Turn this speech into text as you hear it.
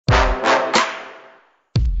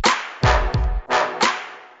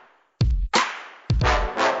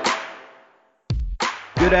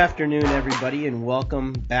Good afternoon, everybody, and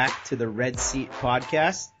welcome back to the Red Seat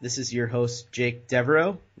Podcast. This is your host, Jake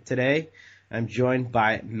Devereaux. Today, I'm joined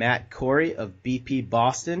by Matt Corey of BP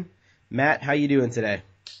Boston. Matt, how you doing today?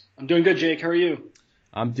 I'm doing good, Jake. How are you?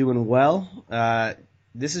 I'm doing well.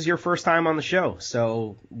 This is your first time on the show,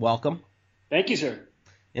 so welcome. Thank you, sir.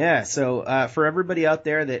 Yeah, so for everybody out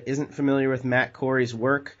there that isn't familiar with Matt Corey's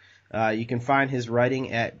work, you can find his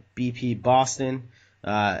writing at BP Boston,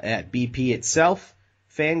 at BP itself,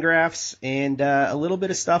 Fangraphs, and a little bit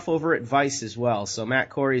of stuff over at Vice as well. So Matt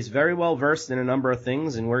Corey is very well versed in a number of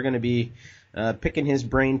things, and we're going to be picking his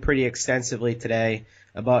brain pretty extensively today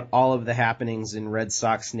about all of the happenings in Red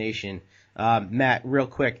Sox Nation. Matt, real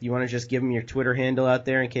quick, you want to just give them your Twitter handle out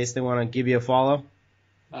there in case they want to give you a follow?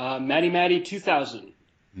 Matty 2000.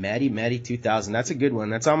 Matty 2000. That's a good one.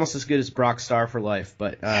 That's almost as good as Brock Star for life,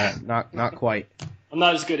 but not quite. I'm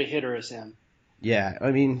not as good a hitter as him. Yeah, I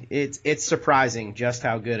mean it's surprising just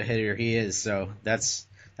how good a hitter he is. So that's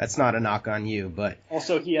not a knock on you, but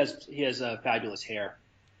also he has fabulous hair.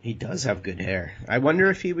 He does have good hair. I wonder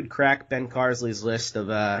if he would crack Ben Carsley's list of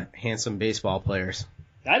handsome baseball players.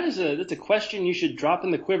 That's a question you should drop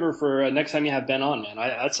in the quiver for next time you have Ben on, man.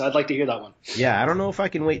 I'd like to hear that one. Yeah, I don't know if I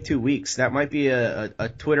can wait 2 weeks. That might be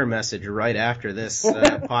a Twitter message right after this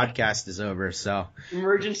podcast is over. So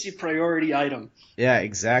emergency priority item. Yeah,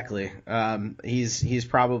 exactly. He's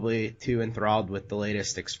probably too enthralled with the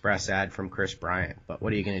latest Express ad from Chris Bryant. But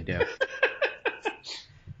what are you going to do?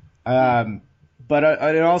 But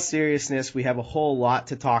in all seriousness, we have a whole lot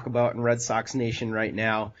to talk about in Red Sox Nation right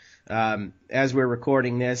now. As we're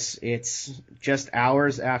recording this, it's just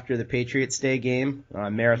hours after the Patriots Day game,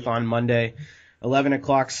 Marathon Monday, 11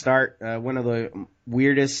 o'clock start, one of the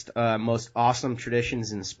weirdest, most awesome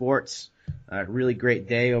traditions in sports. Really great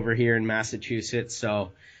day over here in Massachusetts,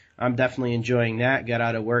 so I'm definitely enjoying that. Got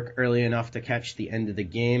out of work early enough to catch the end of the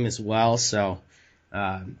game as well, so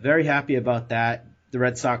very happy about that. The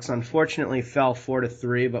Red Sox unfortunately fell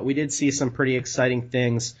 4-3, but we did see some pretty exciting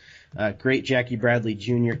things. Great Jackie Bradley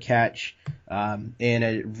Jr. catch, and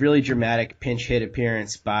a really dramatic pinch hit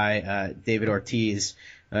appearance by David Ortiz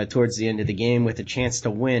towards the end of the game with a chance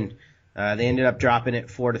to win. They ended up dropping it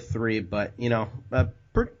 4-3, but a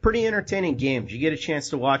pretty entertaining game. Did you get a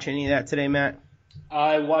chance to watch any of that today, Matt?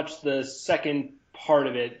 I watched the second part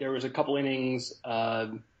of it. There was a couple innings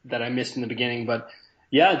that I missed in the beginning, but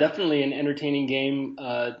yeah, definitely an entertaining game.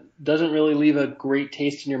 Doesn't really leave a great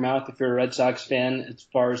taste in your mouth if you're a Red Sox fan as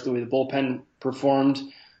far as the way the bullpen performed.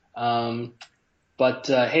 But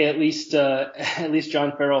hey, at least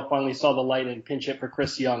John Farrell finally saw the light and pinch hit for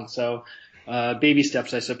Chris Young. So baby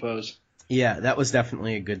steps, I suppose. Yeah, that was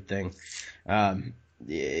definitely a good thing.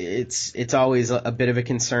 It's always a bit of a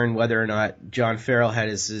concern whether or not John Farrell had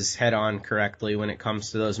his head on correctly when it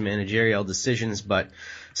comes to those managerial decisions, but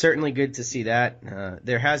certainly good to see that.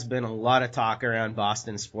 There has been a lot of talk around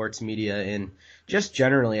Boston sports media and just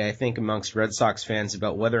generally, I think, amongst Red Sox fans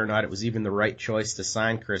about whether or not it was even the right choice to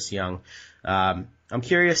sign Chris Young. I'm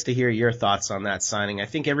curious to hear your thoughts on that signing. I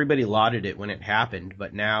think everybody lauded it when it happened,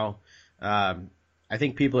 but now I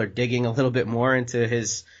think people are digging a little bit more into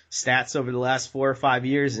his stats over the last 4 or 5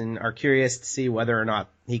 years and are curious to see whether or not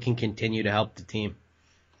he can continue to help the team.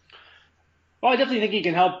 Well, I definitely think he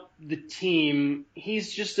can help the team.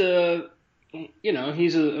 He's just he's a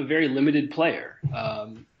very limited player.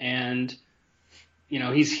 And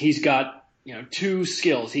he's got, two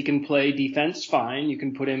skills. He can play defense fine. You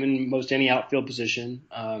can put him in most any outfield position.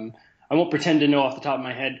 I won't pretend to know off the top of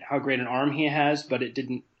my head how great an arm he has, but it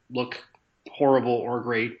didn't look horrible or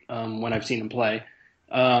great when I've seen him play.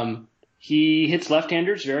 He hits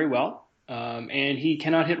left-handers very well, and he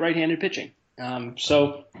cannot hit right-handed pitching.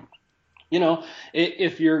 So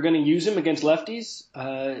if you're going to use him against lefties,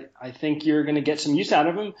 I think you're going to get some use out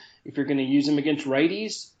of him. If you're going to use him against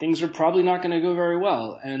righties, things are probably not going to go very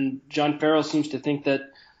well. And John Farrell seems to think that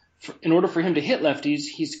in order for him to hit lefties,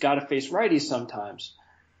 he's got to face righties sometimes.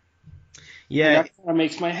 Yeah, and that kind of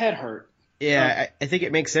makes my head hurt. Yeah, I think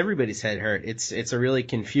it makes everybody's head hurt. It's a really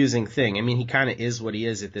confusing thing. I mean, he kind of is what he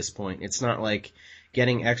is at this point. It's not like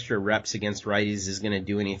getting extra reps against righties is going to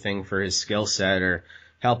do anything for his skill set or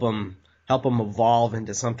help him evolve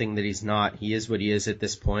into something that he's not. He is what he is at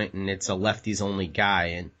this point, and it's a lefties only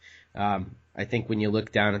guy. And I think when you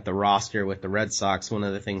look down at the roster with the Red Sox, one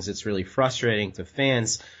of the things that's really frustrating to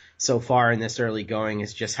fans so far in this early going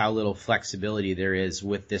is just how little flexibility there is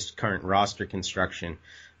with this current roster construction.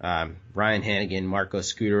 Ryan Hannigan, Marco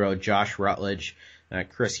Scutaro, Josh Rutledge,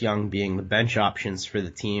 Chris Young being the bench options for the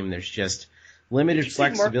team. There's just limited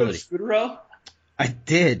flexibility. Marco Scutaro? I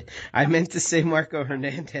did. I meant to say Marco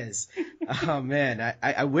Hernandez, Oh man,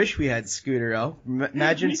 I wish we had Scudero.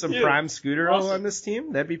 Imagine some prime Scudero Awesome. on this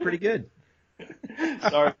team. That'd be pretty good.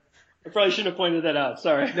 Sorry. I probably shouldn't have pointed that out.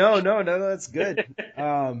 Sorry. No, that's good.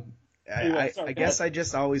 Anyway, sorry, I go guess ahead. I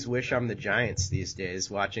just always wish I'm the Giants these days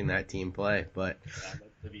watching that team play, but Yeah,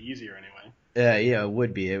 that'd be easier anyway. yeah, it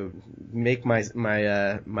would be. It would make my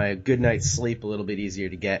good night's sleep a little bit easier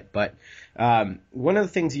to get. But one of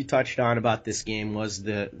the things you touched on about this game was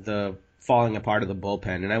the falling apart of the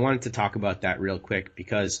bullpen, and I wanted to talk about that real quick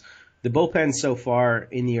because the bullpen so far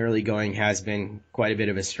in the early going has been quite a bit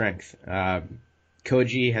of a strength.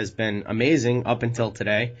 Koji has been amazing up until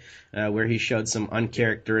today, where he showed some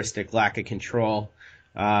uncharacteristic lack of control.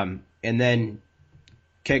 And then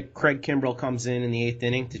Craig Kimbrell comes in the eighth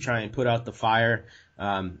inning to try and put out the fire.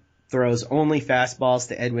 Throws only fastballs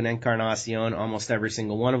to Edwin Encarnacion. Almost every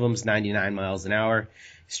single one of them is 99 miles an hour.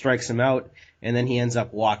 Strikes him out, and then he ends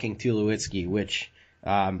up walking Tulowitzki, which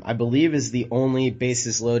I believe is the only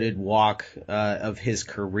bases loaded walk of his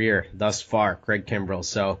career thus far, Craig Kimbrell.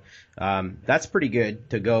 So that's pretty good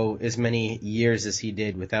to go as many years as he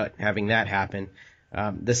did without having that happen.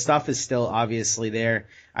 The stuff is still obviously there.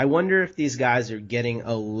 I wonder if these guys are getting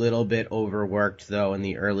a little bit overworked, though, in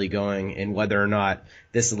the early going, and whether or not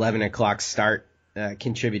this 11 o'clock start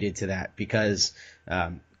contributed to that, because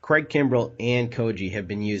Craig Kimbrell and Koji have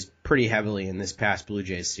been used pretty heavily in this past Blue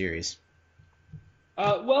Jays series.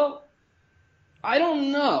 Well, I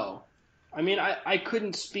don't know. I mean, I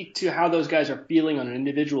couldn't speak to how those guys are feeling on an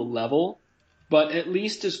individual level, but at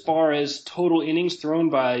least as far as total innings thrown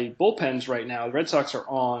by bullpens right now, the Red Sox are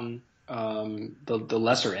on the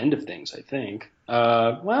lesser end of things, I think.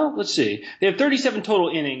 Well, let's see. They have 37 total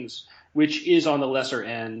innings, which is on the lesser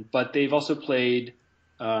end, but they've also played,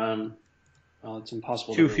 well, it's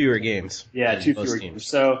impossible. Two fewer games. Yeah, two fewer games.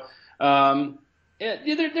 So,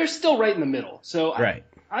 they're still right in the middle. So right.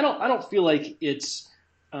 I don't feel like it's,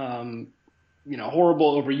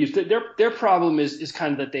 horrible overuse. Their problem is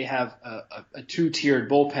kind of that they have a two-tiered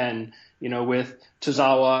bullpen, with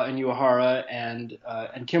Tozawa and Uehara and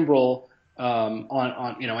Kimbrell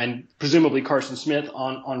and presumably Carson Smith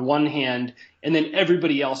on one hand, and then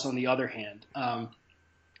everybody else on the other hand.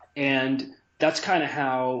 And that's kind of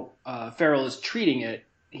how Farrell is treating it.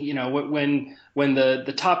 When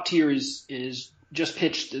the top tier is just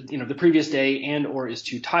pitched, the previous day and or is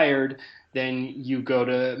too tired, then you go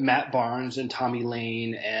to Matt Barnes and Tommy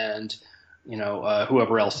Lane and,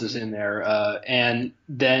 whoever else is in there. And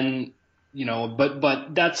then,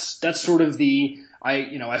 but that's sort of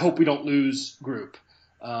I hope we don't lose group.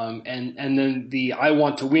 And then the I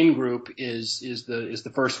want to win group is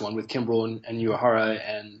the first one with Kimbrell and Uehara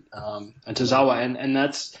and Tozawa. And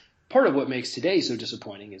that's part of what makes today so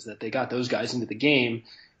disappointing, is that they got those guys into the game,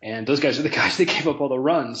 and those guys are the guys that gave up all the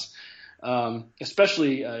runs.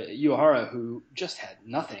 Especially Uehara, who just had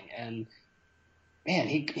nothing, and man,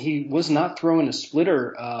 he was not throwing a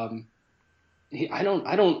splitter. I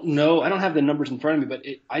don't know. I don't have the numbers in front of me, but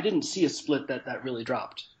I didn't see a split that really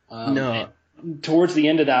dropped. No. Towards the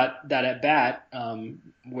end of that at bat,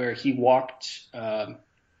 where he walked,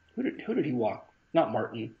 who did he walk? Not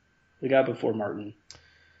Martin, the guy before Martin.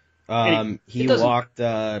 He walked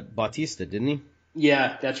Bautista, didn't he?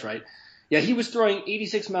 Yeah, that's right. Yeah, he was throwing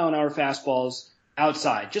 86 mile an hour fastballs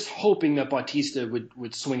outside, just hoping that Bautista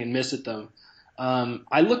would swing and miss at them.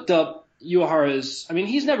 I looked up Uehara's. I mean,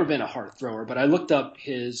 he's never been a hard thrower, but I looked up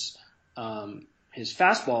his average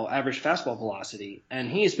fastball velocity, and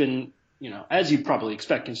he has been, as you'd probably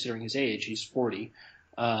expect considering his age, he's 40,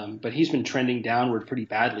 but he's been trending downward pretty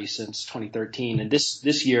badly since 2013, and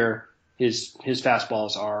this year his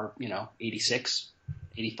fastballs are 86,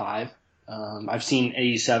 85. I've seen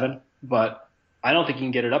 87. But I don't think he can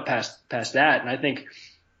get it up past that. And I think,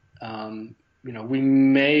 we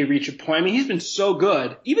may reach a point. I mean, he's been so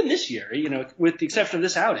good, even this year, with the exception of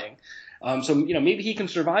this outing. So maybe he can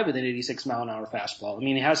survive with an 86 mile an hour fastball. I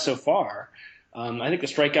mean, he has so far. I think the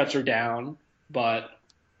strikeouts are down, but,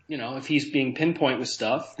 if he's being pinpoint with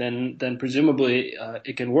stuff, then presumably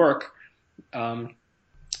it can work.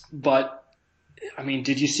 But, I mean,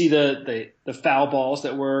 did you see the foul balls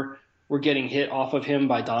that were getting hit off of him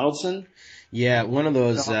by Donaldson? Yeah, one of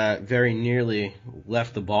those very nearly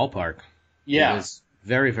left the ballpark. Yeah. It was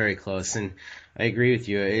very, very close, and I agree with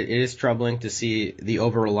you. It is troubling to see the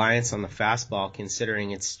over-reliance on the fastball,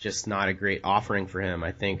 considering it's just not a great offering for him.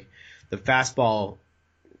 I think the fastball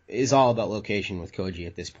is all about location with Koji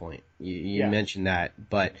at this point. You mentioned that,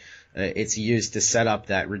 but it's used to set up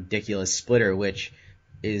that ridiculous splitter, which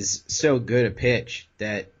is so good a pitch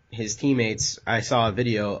that his teammates, I saw a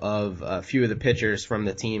video of a few of the pitchers from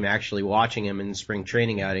the team actually watching him in the spring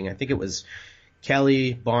training outing. I think it was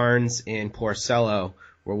Kelly, Barnes, and Porcello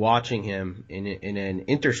were watching him in an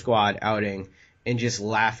inter-squad outing and just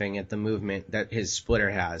laughing at the movement that his splitter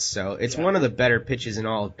has. So it's one of the better pitches in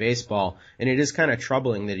all of baseball, and it is kind of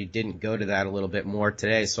troubling that he didn't go to that a little bit more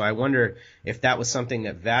today. So I wonder if that was something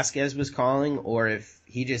that Vasquez was calling or if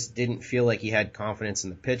he just didn't feel like he had confidence in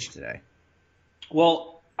the pitch today.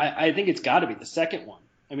 Well, I think it's got to be the second one.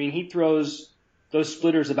 I mean, he throws those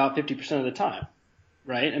splitters about 50% of the time,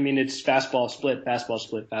 right? I mean, it's fastball split, fastball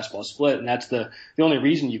split, fastball split, and that's the only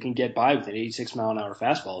reason you can get by with an 86-mile-an-hour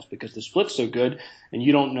fastball is because the split's so good, and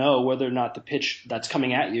you don't know whether or not the pitch that's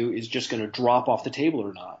coming at you is just going to drop off the table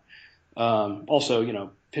or not.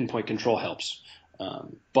 Also, pinpoint control helps.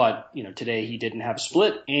 But today he didn't have a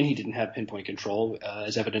split and he didn't have pinpoint control,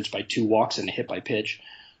 as evidenced by 2 walks and a hit by pitch.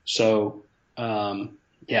 So,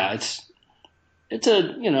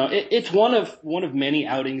 it's one of many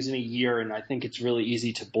outings in a year, and I think it's really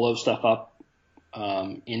easy to blow stuff up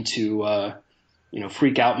into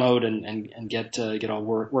freak out mode and get all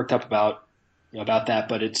worked up about that.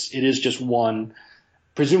 But it is just one,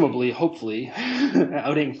 presumably, hopefully,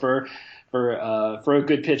 outing for a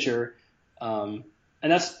good pitcher, and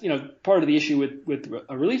that's part of the issue with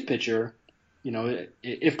a relief pitcher.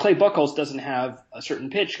 If Clay Buchholz doesn't have a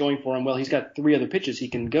certain pitch going for him, well, he's got 3 other pitches he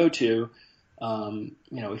can go to.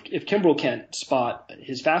 If Kimbrel can't spot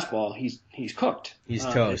his fastball, he's cooked. He's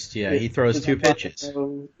toast. Yeah, he throws 2 pitches.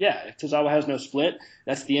 If Tazawa has no split,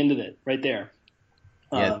 that's the end of it right there.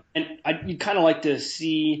 Yeah. And you'd kind of like to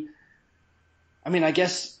see. I mean, I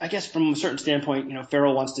guess from a certain standpoint,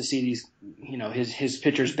 Farrell wants to see these, his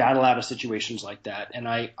pitchers battle out of situations like that, and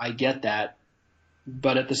I get that,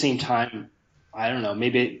 but at the same time, I don't know.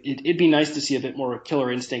 Maybe it'd be nice to see a bit more killer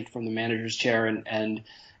instinct from the manager's chair, and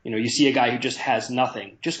you see a guy who just has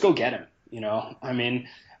nothing, just go get him. I mean,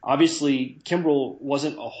 obviously Kimbrel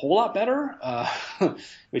wasn't a whole lot better,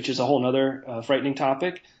 which is a whole nother frightening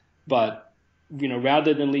topic, but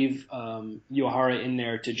rather than leave Uehara in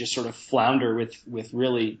there to just sort of flounder with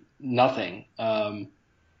really nothing,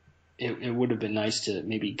 it would have been nice to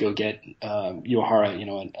maybe go get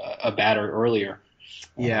Uehara, a batter earlier.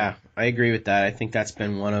 Yeah, I agree with that. I think that's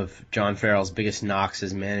been one of John Farrell's biggest knocks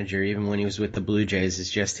as manager, even when he was with the Blue Jays, is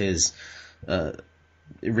just his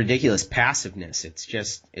ridiculous passiveness.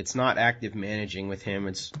 It's not active managing with him.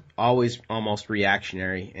 It's always almost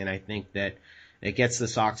reactionary, and I think that it gets the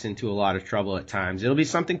Sox into a lot of trouble at times. It'll be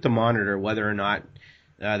something to monitor whether or not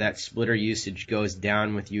that splitter usage goes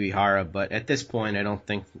down with Uehara, but at this point, I don't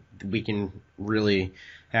think we can really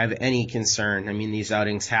have any concern. I mean, these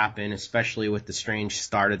outings happen, especially with the strange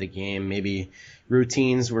start of the game. Maybe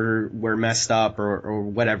routines were messed up or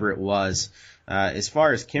whatever it was. As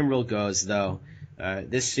far as Kimbrel goes, though,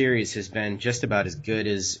 this series has been just about as good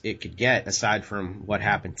as it could get, aside from what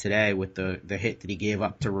happened today with the hit that he gave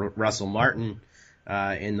up to Russell Martin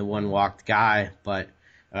in the 1 walked guy. But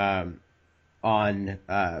on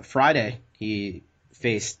Friday, he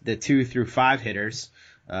faced the 2 through 5 hitters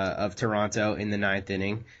of Toronto in the 9th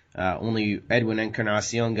inning. Only Edwin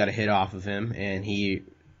Encarnacion got a hit off of him, and he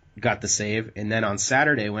got the save. And then on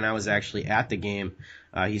Saturday, when I was actually at the game,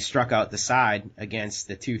 he struck out the side against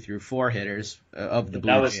the 2 through 4 hitters of the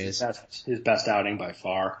Blue Jays. That was his best outing by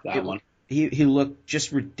far, one. He looked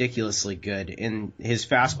just ridiculously good, and his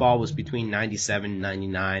fastball was between 97 and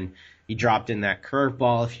 99. He dropped in that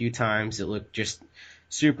curveball a few times. It looked just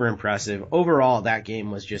super impressive. Overall, that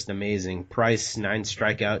game was just amazing. Price, 9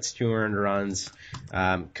 strikeouts, 2 earned runs.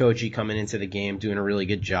 Koji coming into the game doing a really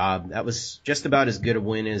good job. That was just about as good a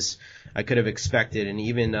win as I could have expected, and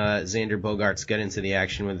even Xander Bogaerts got into the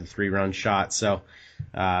action with a 3-run shot. So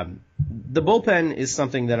the bullpen is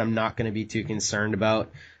something that I'm not going to be too concerned about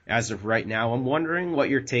as of right now. I'm wondering what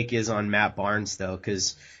your take is on Matt Barnes, though,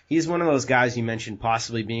 because he's one of those guys you mentioned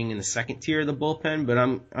possibly being in the second tier of the bullpen, but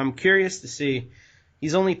I'm curious to see.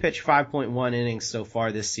 He's only pitched 5.1 innings so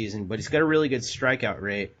far this season, but he's got a really good strikeout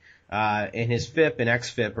rate. And his FIP and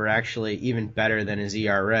XFIP are actually even better than his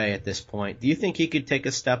ERA at this point. Do you think he could take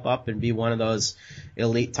a step up and be one of those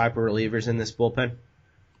elite type of relievers in this bullpen?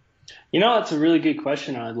 That's a really good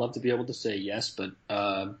question. I'd love to be able to say yes, but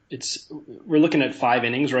we're looking at 5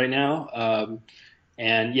 innings right now.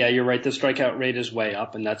 And yeah, you're right. The strikeout rate is way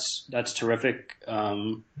up, and that's terrific.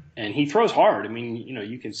 And he throws hard. I mean,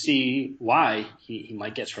 you can see why he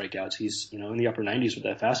might get strikeouts. He's, in the upper 90s with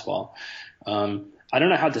that fastball. I don't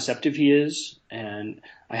know how deceptive he is, and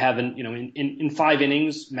I haven't, in 5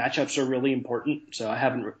 innings, matchups are really important. So I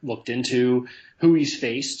haven't looked into who he's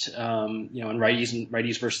faced, and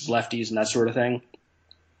righties versus lefties and that sort of thing.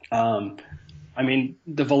 I mean,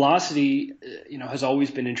 the velocity, has always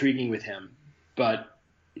been intriguing with him, but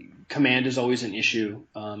command is always an issue,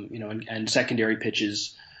 and secondary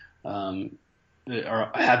pitches have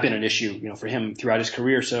been an issue, for him throughout his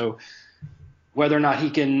career. So whether or not he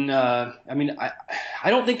can, I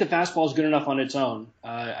don't think the fastball is good enough on its own.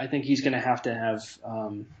 I think he's going to have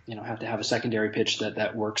have a secondary pitch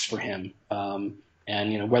that works for him.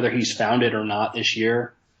 And whether he's found it or not this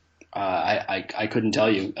year, I couldn't tell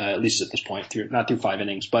you, at least at this point, not through 5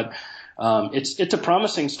 innings. But it's a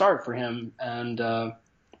promising start for him, and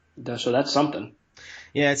so that's something.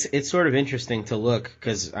 Yeah, it's sort of interesting to look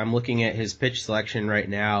because I'm looking at his pitch selection right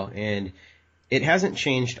now, and it hasn't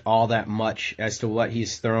changed all that much as to what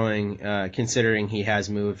he's throwing, considering he has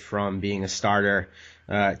moved from being a starter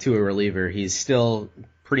to a reliever. He's still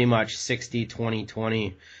pretty much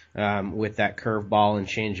 60-20-20 with that curveball and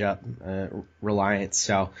changeup reliance.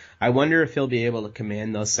 So I wonder if he'll be able to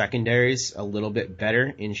command those secondaries a little bit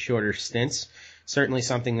better in shorter stints. Certainly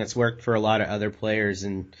something that's worked for a lot of other players.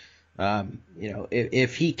 And,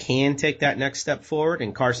 if he can take that next step forward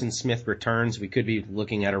and Carson Smith returns, we could be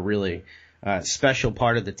looking at a really special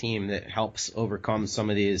part of the team that helps overcome some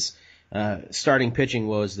of these starting pitching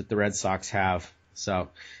woes that the Red Sox have. So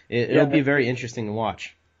it'll be very interesting to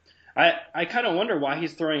watch. I kind of wonder why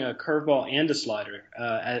he's throwing a curveball and a slider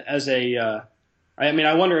I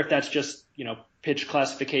wonder if that's just, pitch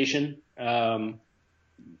classification,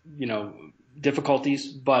 difficulties.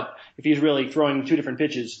 But if he's really throwing 2 different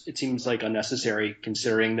pitches, it seems like unnecessary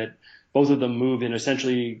considering that both of them move in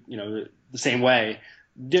essentially, the same way.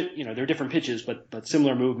 They're different pitches, but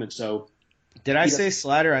similar movement. So did I say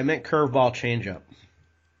slider? I meant curveball changeup.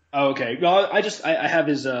 Oh, okay. Well, I have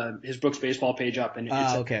his Brooks Baseball page up, and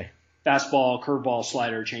it's okay. Fastball, curveball,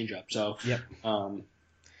 slider, changeup. So, yep.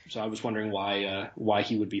 So I was wondering why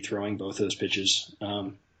he would be throwing both of those pitches.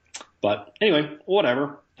 But anyway,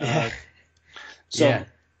 whatever.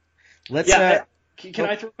 Let's. Can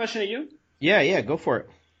I throw a question at you? Yeah, go for it.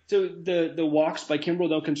 So the walks by Kimbrel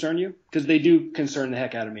don't concern you? Because they do concern the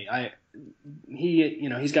heck out of me.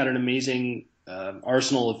 He's got an amazing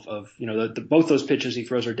arsenal of both those pitches he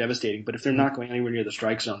throws are devastating. But if they're not going anywhere near the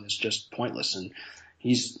strike zone, it's just pointless. And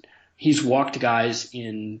he's walked guys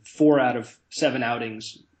in 4 out of 7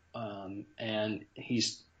 outings, and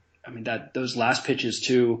those last pitches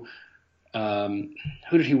too.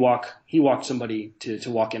 Who did he walk? He walked somebody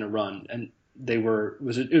to walk in a run, and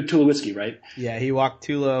was it Tulowitzki, right? Yeah, he walked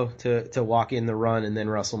Tulo to walk in the run, and then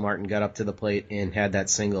Russell Martin got up to the plate and had that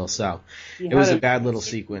single. So it was a bad little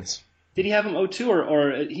sequence. Did he have him 0-2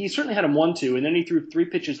 or he certainly had him 1-2, and then he threw 3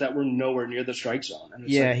 pitches that were nowhere near the strike zone.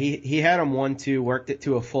 Yeah, he had him 1-2, worked it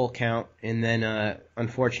to a full count, and then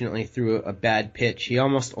unfortunately threw a bad pitch. He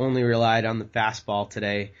almost only relied on the fastball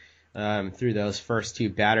today through those first 2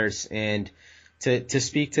 batters. And to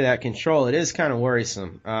speak to that control, it is kind of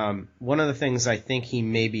worrisome. One of the things I think he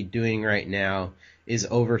may be doing right now is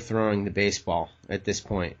overthrowing the baseball at this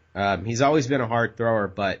point. He's always been a hard thrower,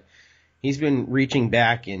 but he's been reaching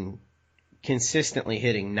back and consistently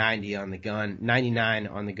hitting 99 on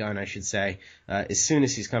the gun, I should say, as soon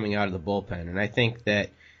as he's coming out of the bullpen. And I think that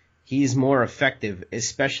he's more effective,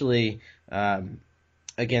 especially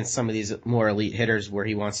against some of these more elite hitters where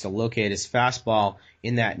he wants to locate his fastball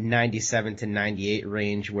in that 97 to 98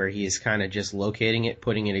 range where he is kind of just locating it,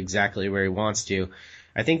 putting it exactly where he wants to.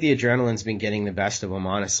 I think the adrenaline's been getting the best of him,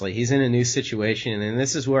 honestly. He's in a new situation, and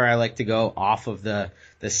this is where I like to go off of the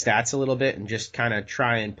stats a little bit and just kind of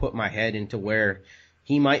try and put my head into where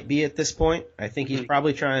he might be at this point. I think he's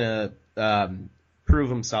probably trying to prove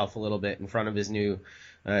himself a little bit in front of his new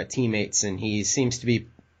teammates, and he seems to be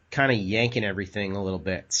kind of yanking everything a little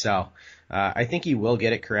bit. So I think he will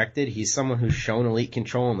get it corrected. He's someone who's shown elite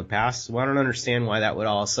control in the past, so I don't understand why that would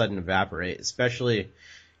all of a sudden evaporate, especially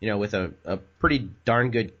with a pretty darn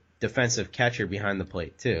good defensive catcher behind the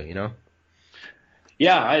plate too,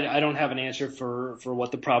 Yeah, I don't have an answer for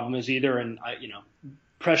what the problem is either. And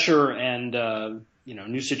pressure and,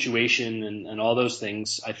 new situation and all those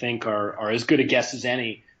things I think are as good a guess as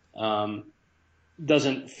any.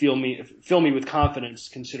 Doesn't fill me with confidence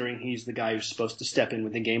considering he's the guy who's supposed to step in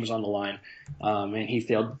when the game's on the line. And he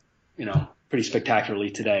failed, pretty spectacularly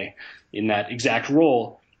today in that exact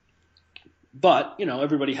role. But,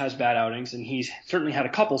 everybody has bad outings, and he's certainly had a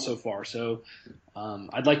couple so far. So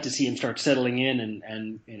I'd like to see him start settling in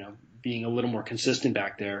and being a little more consistent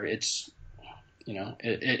back there. It's,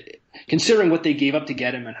 considering what they gave up to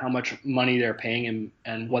get him and how much money they're paying him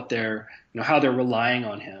and what they're, how they're relying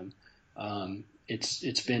on him,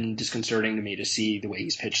 it's been disconcerting to me to see the way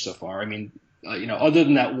he's pitched so far. I mean, other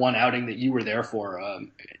than that one outing that you were there for,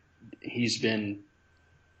 he's been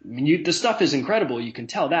I mean, the stuff is incredible. You can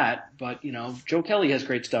tell that, but Joe Kelly has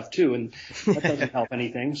great stuff too, and that doesn't help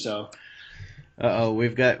anything. So,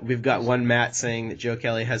 we've got one Matt saying that Joe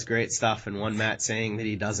Kelly has great stuff, and one Matt saying that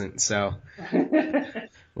he doesn't. So,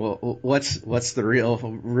 well, what's the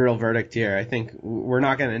real verdict here? I think we're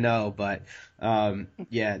not going to know, but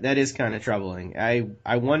yeah, that is kind of troubling.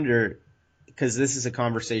 I wonder, because this is a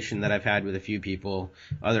conversation that I've had with a few people,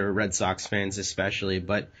 other Red Sox fans especially,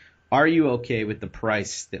 but are you okay with the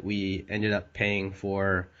price that we ended up paying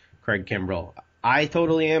for Craig Kimbrel? I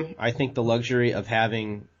totally am. I think the luxury of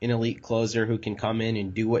having an elite closer who can come in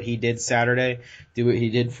and do what he did Saturday, do what he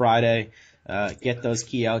did Friday, get those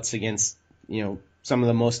key outs against, some of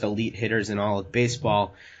the most elite hitters in all of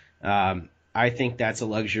baseball. I think that's a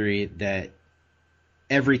luxury that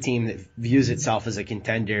every team that views itself as a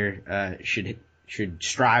contender should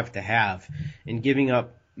strive to have. And giving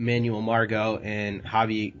up Manuel Margot and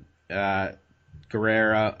Javi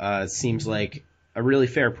Guerrera seems like a really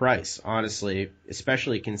fair price, honestly,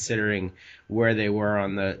 especially considering where they were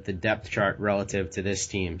on the depth chart relative to this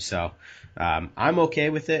team. So I'm okay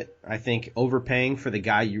with it. I think overpaying for the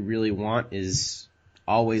guy you really want is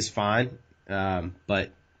always fine.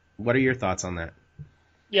 But what are your thoughts on that?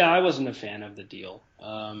 Yeah, I wasn't a fan of the deal.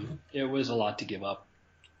 It was a lot to give up.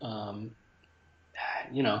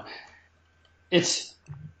 It's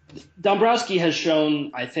Dombrowski has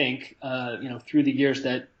shown, I think, through the years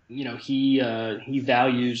that he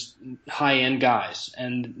values high-end guys,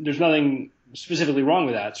 and there's nothing specifically wrong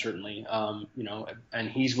with that, certainly. And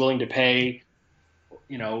he's willing to pay,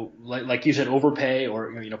 like you said, overpay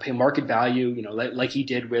or pay market value, like he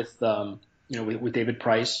did with with David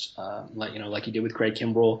Price, like he did with Craig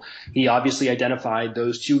Kimbrel. He obviously identified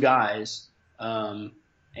those two guys, and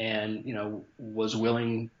was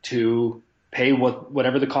willing to pay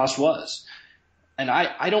whatever the cost was. And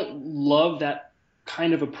I don't love that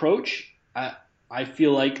kind of approach. I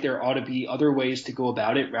feel like there ought to be other ways to go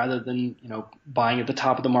about it rather than, buying at the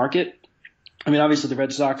top of the market. I mean, obviously the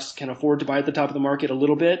Red Sox can afford to buy at the top of the market a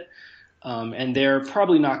little bit. And they're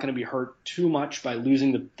probably not going to be hurt too much by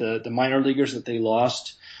losing the minor leaguers that they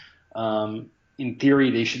lost. In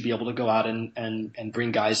theory, they should be able to go out and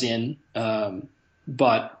bring guys in.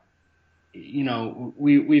 But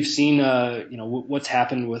we've seen what's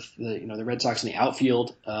happened with the Red Sox in the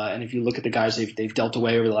outfield, and if you look at the guys they've dealt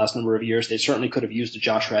away over the last number of years, they certainly could have used a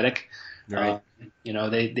Josh Reddick. Right.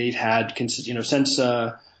 They've had since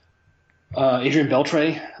Adrian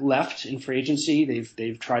Beltre left in free agency,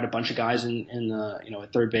 they've tried a bunch of guys in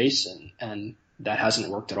at third base, and that hasn't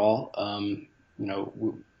worked at all.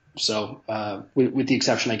 With the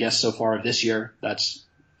exception, I guess, so far of this year, but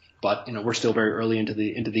we're still very early into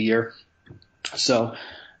the year. So,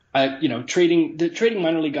 trading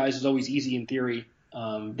minor league guys is always easy in theory.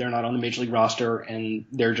 They're not on the major league roster and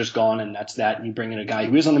they're just gone, and that's that. And you bring in a guy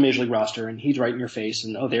who is on the major league roster and he's right in your face,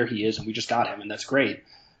 and there he is, and we just got him, and that's great.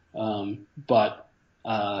 But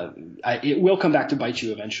it will come back to bite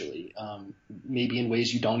you eventually, maybe in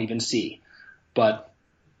ways you don't even see. But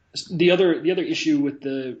the other issue with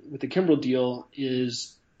the Kimbrel deal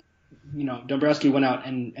is, Dombrowski went out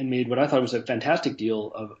and made what I thought was a fantastic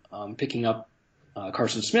deal of picking up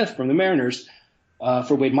Carson Smith from the Mariners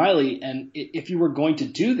for Wade Miley. And if you were going to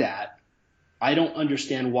do that, I don't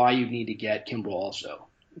understand why you need to get Kimbrel also,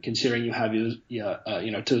 considering you have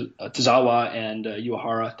Tozawa and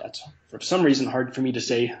Uehara. That's for some reason hard for me to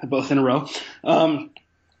say both in a row. But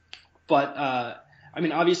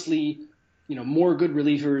obviously, more good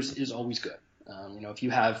relievers is always good. If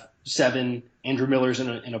you have 7 Andrew Millers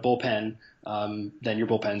in a bullpen, then your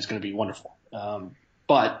bullpen is going to be wonderful.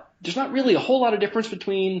 But there's not really a whole lot of difference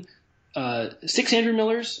between 6 Andrew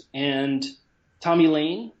Millers and Tommy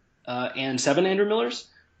Lane and 7 Andrew Millers,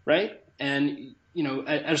 right? And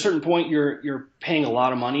at a certain point, you're paying a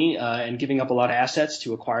lot of money and giving up a lot of assets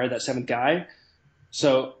to acquire that 7th guy.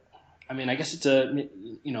 So, I guess it's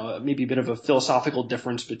maybe a bit of a philosophical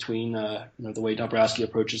difference between the way Dombrowski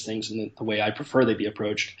approaches things and the way I prefer they be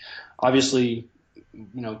approached. Obviously,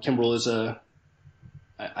 Kimbrel is a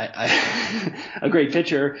great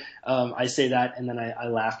pitcher. I say that, and then I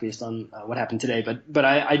laugh based on what happened today. But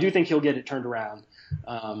I do think he'll get it turned around.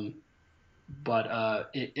 But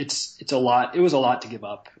it's a lot. It was a lot to give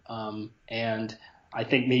up, and I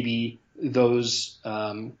think maybe those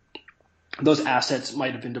assets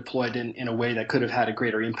might have been deployed in a way that could have had a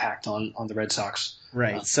greater impact on the Red Sox.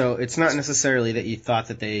 Right. So it's not necessarily that you thought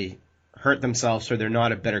that they hurt themselves or they're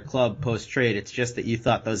not a better club post-trade. It's just that you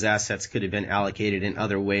thought those assets could have been allocated in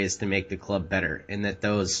other ways to make the club better, and that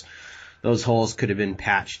those those holes could have been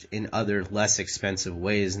patched in other less expensive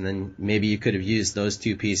ways, and then maybe you could have used those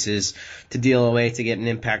two pieces to deal away to get an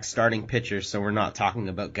impact starting pitcher. So we're not talking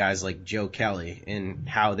about guys like Joe Kelly and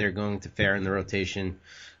how they're going to fare in the rotation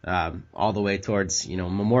all the way towards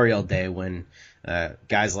Memorial Day, when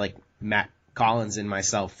guys like Matt Collins and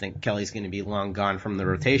myself think Kelly's going to be long gone from the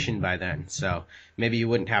rotation by then. So maybe you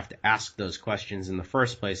wouldn't have to ask those questions in the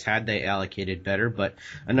first place had they allocated better. But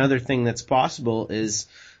another thing that's possible is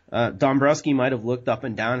Dombrowski might have looked up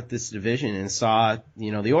and down at this division and saw,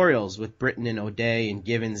 the Orioles with Britton and O'Day and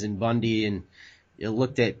Givens and Bundy, and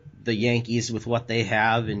looked at the Yankees with what they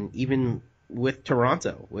have, and even with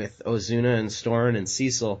Toronto with Ozuna and Storen and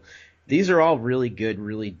Cecil. These are all really good,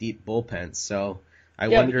 really deep bullpens. So I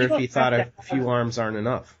wonder if he thought a few arms aren't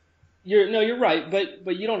enough. You're right,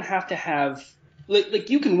 but you don't have to have like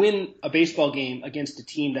you can win a baseball game against a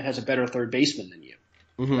team that has a better third baseman than you,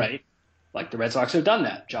 right? Like the Red Sox have done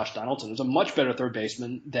that. Josh Donaldson is a much better third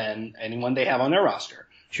baseman than anyone they have on their roster.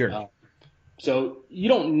 Sure. So you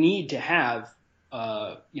don't need to have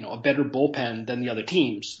a better bullpen than the other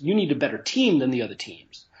teams. You need a better team than the other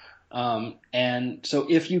teams. And so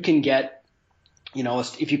if you can get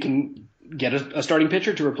a starting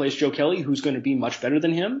pitcher to replace Joe Kelly, who's going to be much better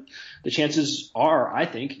than him, the chances are, I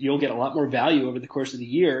think, you'll get a lot more value over the course of the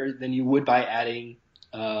year than you would by adding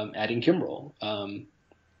Kimbrel.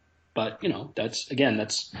 But that's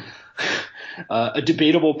a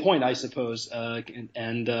debatable point, I suppose,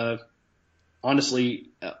 and honestly,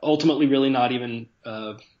 ultimately, really not even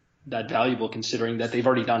that valuable, considering that they've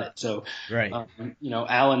already done it. So, right.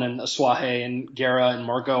 Allen and Asuaje and Guerra and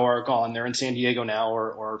Margot are gone. They're in San Diego now,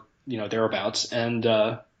 or thereabouts, and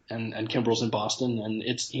Kimbrel's in Boston, and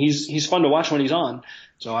he's fun to watch when he's on.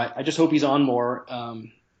 So I just hope he's on more.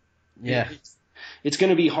 It's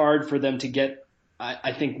going to be hard for them to get,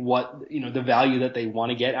 I think, what the value that they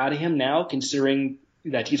want to get out of him now, considering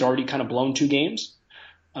that he's already kind of blown 2 games,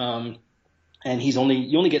 and you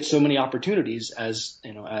only get so many opportunities as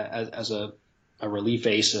as a relief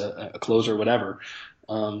ace, a closer, whatever.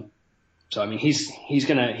 So I mean, he's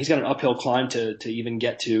got an uphill climb to even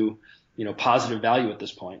get to positive value at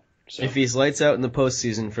this point. So if he's lights out in the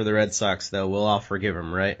postseason for the Red Sox, though, we'll all forgive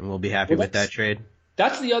him, right? And we'll be happy with that trade.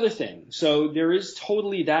 That's the other thing. So there is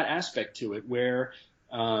totally that aspect to it where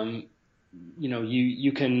you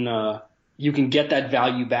can get that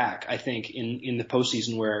value back, I think, in the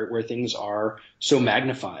postseason where things are so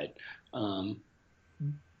magnified.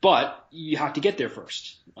 But you have to get there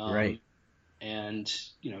first. Right. And,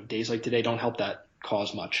 days like today don't help that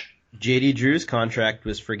cause much. J.D. Drew's contract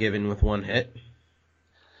was forgiven with 1 hit.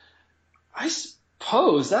 I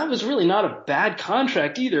suppose that was really not a bad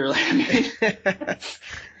contract either. I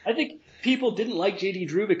think people didn't like J.D.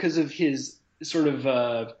 Drew because of his sort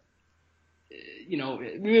of,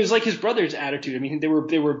 it was like his brother's attitude. I mean, they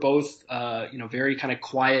were both, very kind of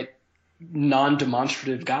quiet,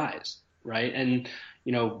 non-demonstrative guys, right? And,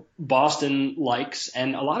 Boston likes,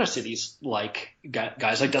 and a lot of cities like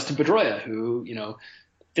guys like Dustin Pedroia who,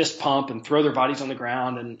 fist pump and throw their bodies on the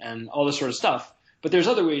ground and all this sort of stuff. But there's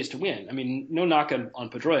other ways to win. I mean, no knock on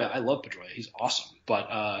Pedroia. I love Pedroia. He's awesome.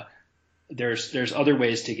 But there's other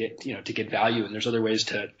ways to get value, and there's other ways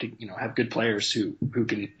to have good players who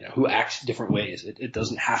can who act different ways. It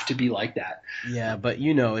doesn't have to be like that. Yeah, but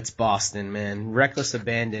it's Boston, man. Reckless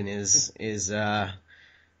abandon is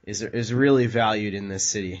really valued in this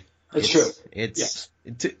city. It's true. It's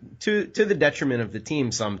to the detriment of the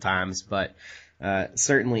team sometimes, but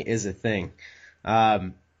certainly is a thing.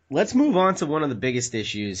 Let's move on to one of the biggest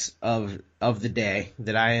issues of the day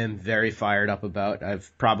that I am very fired up about.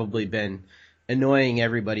 I've probably been annoying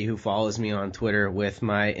everybody who follows me on Twitter with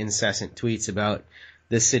my incessant tweets about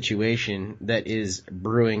this situation that is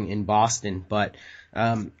brewing in Boston. But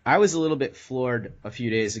I was a little bit floored a few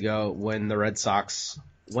days ago when the Red Sox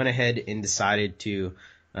went ahead and decided to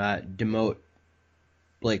demote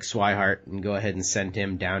Blake Swihart and go ahead and send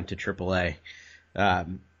him down to AAA.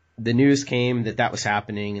 The news came that was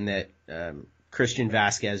happening and that Christian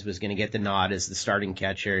Vasquez was going to get the nod as the starting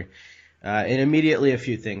catcher. And immediately a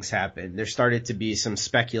few things happened. There started to be some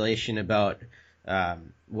speculation about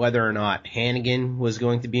whether or not Hannigan was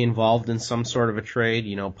going to be involved in some sort of a trade,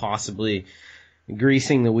 possibly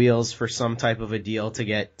greasing the wheels for some type of a deal to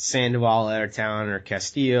get Sandoval out of town or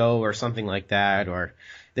Castillo or something like that. Or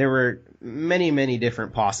there were many, many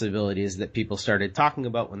different possibilities that people started talking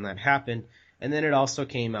about when that happened. And then it also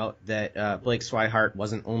came out that Blake Swihart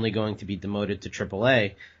wasn't only going to be demoted to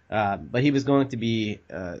AAA, but he was going to be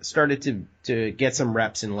started to get some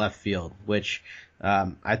reps in left field, which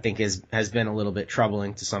I think has been a little bit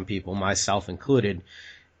troubling to some people, myself included.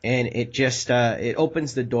 And it just it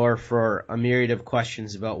opens the door for a myriad of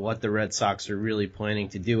questions about what the Red Sox are really planning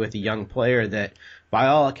to do with a young player that, by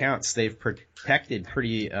all accounts, they've protected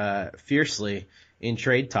pretty fiercely in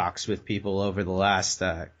trade talks with people over the last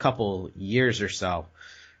couple years or so.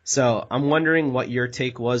 So I'm wondering what your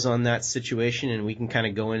take was on that situation, and we can kind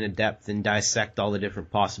of go into depth and dissect all the different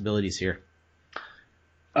possibilities here.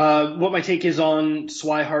 What my take is on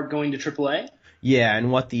Swihart going to AAA? Yeah,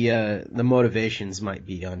 and what the motivations might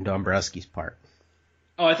be on Dombrowski's part.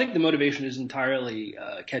 Oh, I think the motivation is entirely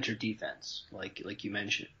catcher defense, like you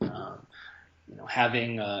mentioned.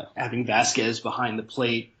 Having Vasquez behind the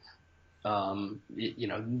plate.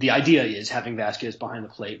 The idea is having Vasquez behind the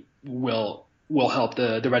plate will help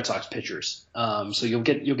the Red Sox pitchers. So you'll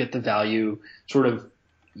get the value, sort of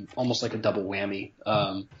almost like a double whammy.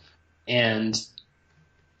 And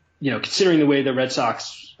considering the way the Red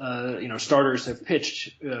Sox starters have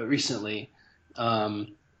pitched recently,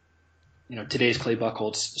 today's Clay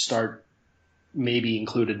Buchholz start may be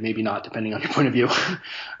included, maybe not, depending on your point of view.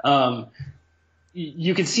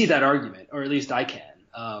 You can see that argument, or at least I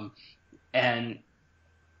can. And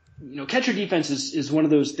catcher defense is one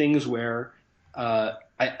of those things where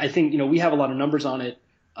I think we have a lot of numbers on it.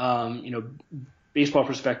 Baseball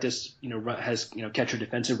Prospectus has catcher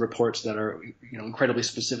defensive reports that are incredibly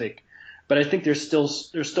specific, but I think there's still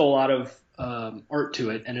a lot of art to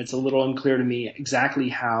it, and it's a little unclear to me exactly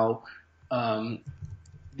how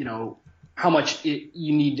much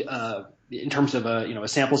you need in terms of a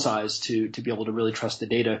sample size to be able to really trust the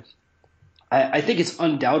data. I think it's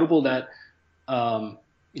undoubtable that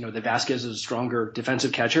that Vasquez is a stronger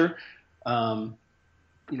defensive catcher.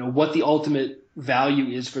 What the ultimate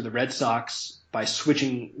value is for the Red Sox by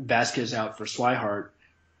switching Vasquez out for Swihart,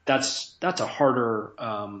 that's a harder,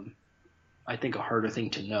 I think a harder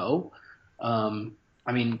thing to know.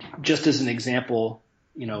 Just as an example,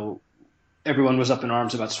 everyone was up in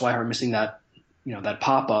arms about Swihart missing that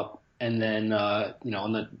pop up, and then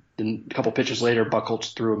then a couple pitches later,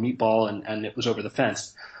 Buchholz threw a meatball and it was over the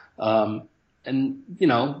fence. And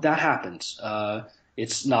that happens.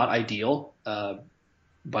 It's not ideal,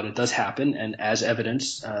 but it does happen. And as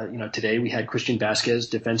evidence, today we had Christian Vasquez,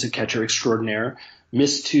 defensive catcher extraordinaire,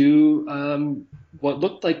 miss two what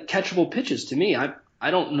looked like catchable pitches to me.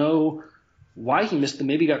 I don't know why he missed them.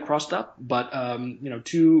 Maybe he got crossed up, but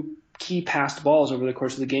two key passed balls over the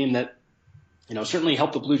course of the game that certainly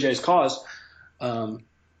helped the Blue Jays' cause.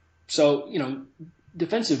 So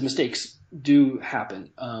defensive mistakes do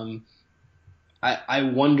happen. I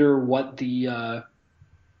wonder what the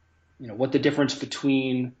difference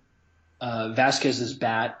between Vasquez's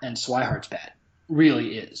bat and Swihart's bat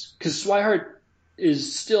really is, because Swihart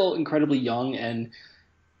is still incredibly young, and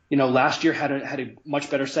last year had a much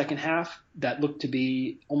better second half that looked to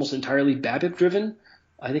be almost entirely BABIP driven.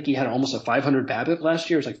 I think he had almost a 500 BABIP last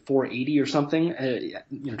year. It was like 480 or something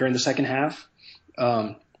during the second half,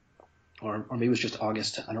 or maybe it was just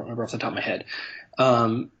August. I don't remember off the top of my head.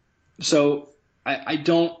 So I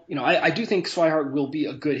don't, I do think Swihart will be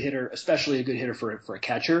a good hitter, especially a good hitter for a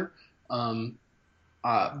catcher. But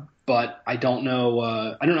I don't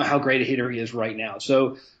know how great a hitter he is right now.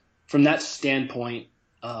 So from that standpoint,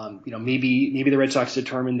 maybe the Red Sox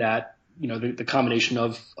determined that, the combination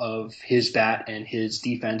of his bat and his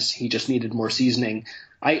defense, he just needed more seasoning.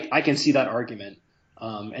 I can see that argument.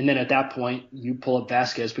 And then at that point, you pull up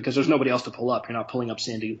Vasquez because there's nobody else to pull up. You're not pulling up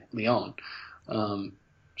Sandy Leon. I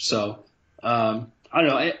don't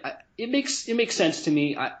know. It makes sense to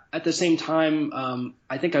me. At the same time,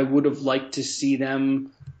 I think I would have liked to see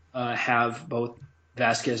them have both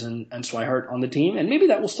Vasquez and Swihart on the team, and maybe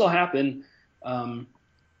that will still happen.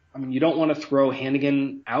 You don't want to throw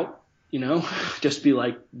Hannigan out, just be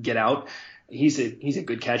like, get out. He's a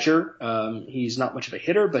good catcher. He's not much of a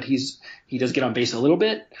hitter, but he does get on base a little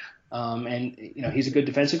bit. And he's a good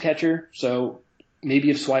defensive catcher. So maybe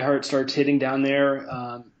if Swihart starts hitting down there,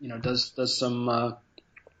 does some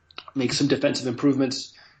make some defensive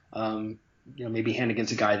improvements, maybe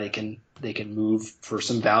Hannigan's a guy they can move for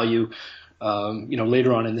some value,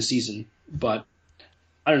 later on in the season. But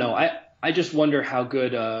I don't know. I just wonder how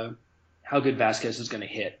good Vasquez is going to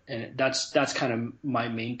hit, and that's kind of my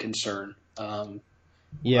main concern.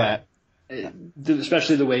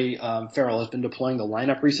 Especially the way Farrell has been deploying the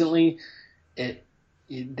lineup recently. They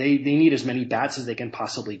need as many bats as they can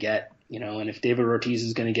possibly get, and if David Ortiz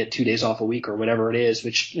is going to get 2 days off a week or whatever it is,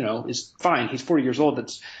 which, is fine. He's 40 years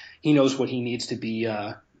old. He knows what he needs to be,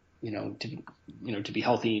 to be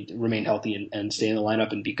healthy, remain healthy and stay in the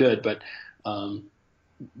lineup and be good. But,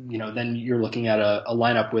 then you're looking at a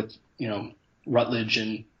lineup with, Rutledge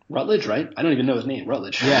and Rutledge, right? I don't even know his name.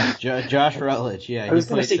 Rutledge. Yeah, Josh Rutledge. Yeah, I was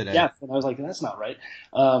going to say today. Jeff, and I was like, that's not right.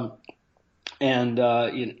 And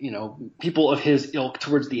people of his ilk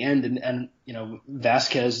towards the end, and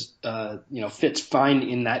Vasquez, fits fine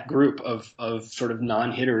in that group of sort of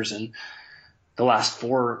non-hitters, and the last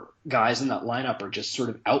four guys in that lineup are just sort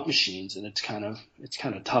of out machines, and it's kind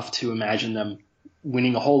of tough to imagine them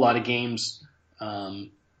winning a whole lot of games,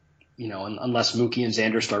 unless Mookie and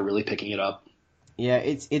Xander start really picking it up. Yeah,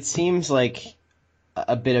 it seems like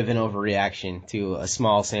a bit of an overreaction to a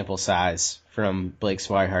small sample size from Blake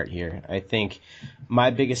Swihart here. I think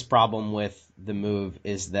my biggest problem with the move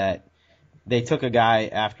is that they took a guy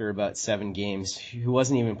after about 7 games who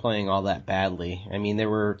wasn't even playing all that badly. I mean, there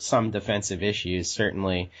were some defensive issues,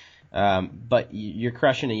 certainly, but you're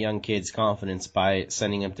crushing a young kid's confidence by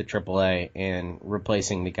sending him to AAA and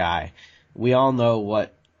replacing the guy. We all know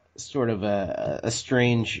what sort of a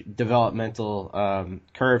strange developmental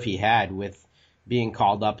curve he had with being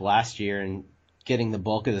called up last year and getting the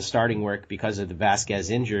bulk of the starting work because of the Vasquez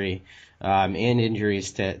injury and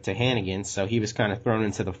injuries to Hannigan. So he was kind of thrown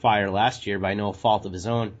into the fire last year by no fault of his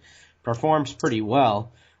own. Performs pretty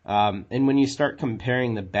well. And when you start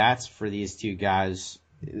comparing the bats for these two guys,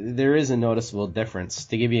 there is a noticeable difference.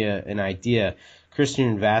 To give you an idea,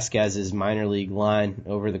 Christian Vasquez's minor league line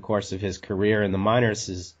over the course of his career in the minors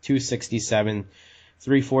is 267,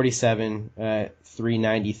 347,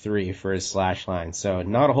 393 for his slash line. So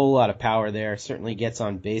not a whole lot of power there. Certainly gets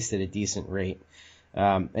on base at a decent rate.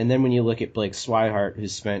 And then when you look at Blake Swihart,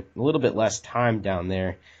 who's spent a little bit less time down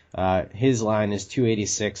there, his line is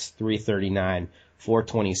 286, 339,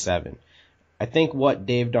 427. I think what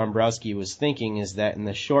Dave Dombrowski was thinking is that in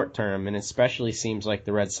the short term, and especially seems like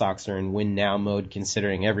the Red Sox are in win-now mode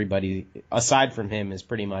considering everybody aside from him is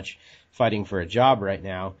pretty much fighting for a job right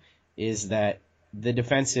now, is that the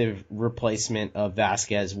defensive replacement of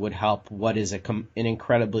Vasquez would help what is an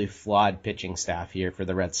incredibly flawed pitching staff here for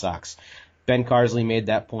the Red Sox. Ben Carsley made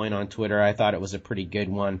that point on Twitter. I thought it was a pretty good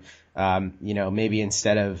one. Maybe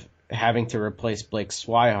instead of having to replace Blake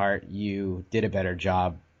Swihart, you did a better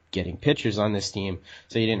job getting pitchers on this team,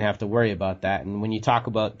 so you didn't have to worry about that. And when you talk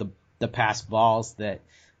about the pass balls that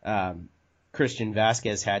Christian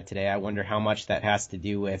Vasquez had today, I wonder how much that has to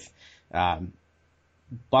do with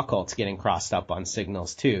Buchholz getting crossed up on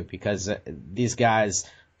signals too, because these guys,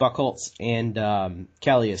 Buchholz and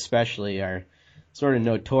Kelly especially, are sort of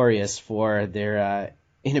notorious for their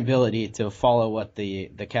inability to follow what the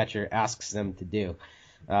catcher asks them to do.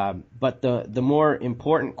 But the more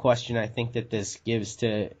important question I think that this gives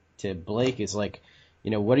to Blake is like,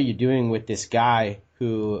 what are you doing with this guy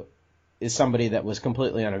who is somebody that was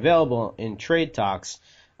completely unavailable in trade talks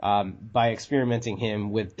by experimenting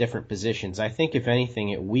him with different positions? I think if anything,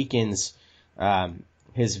 it weakens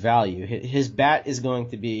his value. His bat is going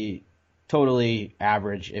to be totally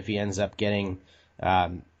average if he ends up getting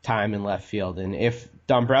time in left field. And if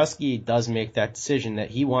Dombrowski does make that decision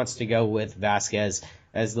that he wants to go with Vasquez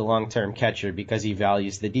as the long-term catcher because he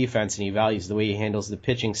values the defense and he values the way he handles the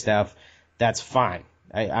pitching staff, that's fine.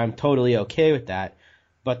 I'm totally okay with that.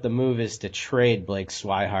 But the move is to trade Blake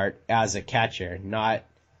Swihart as a catcher, not,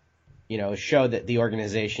 show that the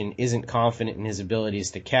organization isn't confident in his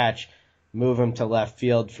abilities to catch, move him to left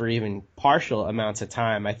field for even partial amounts of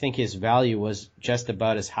time. I think his value was just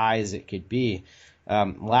about as high as it could be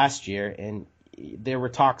last year, and there were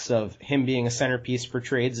talks of him being a centerpiece for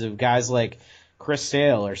trades of guys like Chris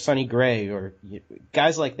Sale or Sonny Gray or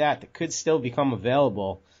guys like that could still become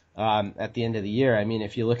available at the end of the year. I mean,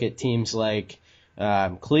 if you look at teams like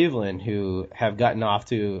Cleveland, who have gotten off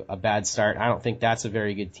to a bad start, I don't think that's a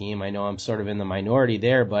very good team. I know I'm sort of in the minority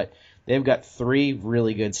there, but they've got 3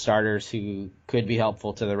 really good starters who could be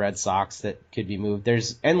helpful to the Red Sox that could be moved.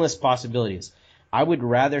 There's endless possibilities. I would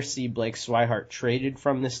rather see Blake Swihart traded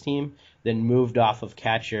from this team than moved off of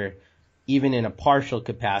catcher, even in a partial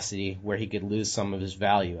capacity where he could lose some of his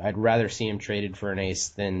value. I'd rather see him traded for an ace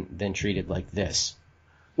than treated like this.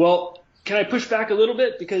 Well, can I push back a little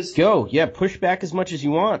bit? Because Go. Yeah, push back as much as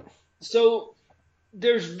you want. So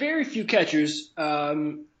there's very few catchers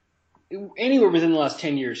anywhere within the last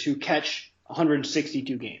 10 years who catch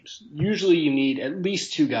 162 games. Usually you need at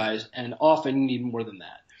least 2 guys, and often you need more than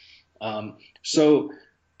that.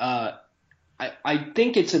 I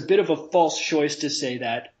think it's a bit of a false choice to say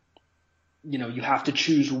that, you have to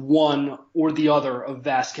choose one or the other of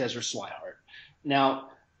Vasquez or Swihart. Now,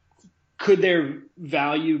 could their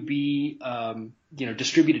value be,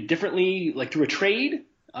 distributed differently, like through a trade?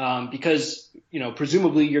 Because,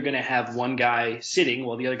 presumably you're going to have one guy sitting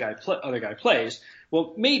while the other guy plays.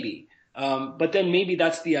 Well, maybe. But then maybe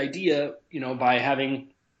that's the idea, by having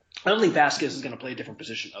I don't think Vasquez is going to play a different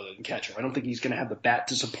position other than catcher. I don't think he's going to have the bat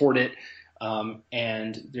to support it.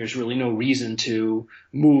 And there's really no reason to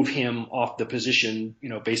move him off the position,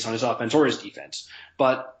 based on his offense or his defense.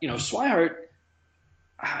 But, Swihart,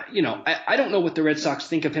 I don't know what the Red Sox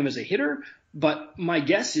think of him as a hitter, but my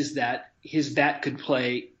guess is that his bat could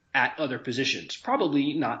play at other positions.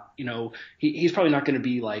 Probably not, he's probably not going to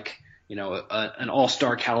be like, an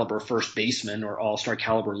all-star caliber first baseman or all-star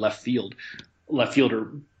caliber left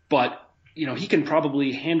fielder. But, he can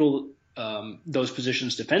probably handle those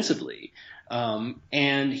positions defensively.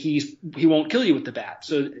 And he won't kill you with the bat.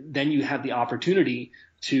 So then you have the opportunity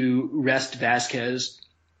to rest Vasquez,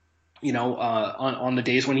 on the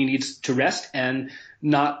days when he needs to rest, and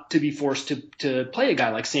not to be forced to play a guy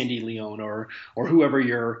like Sandy Leon or whoever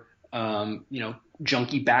your,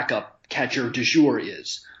 junkie backup catcher du jour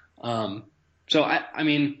is. So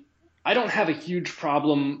I don't have a huge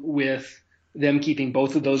problem with them keeping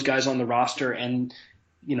both of those guys on the roster and,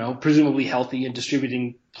 presumably healthy and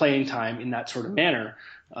distributing playing time in that sort of manner.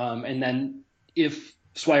 And then if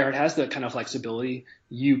Swihart has that kind of flexibility,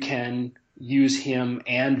 you can use him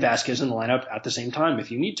and Vasquez in the lineup at the same time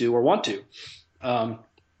if you need to or want to.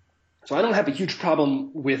 So I don't have a huge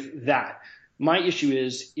problem with that. My issue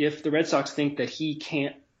is if the Red Sox think that he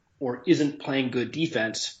can't or isn't playing good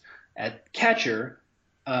defense at catcher,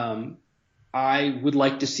 I would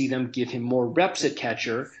like to see them give him more reps at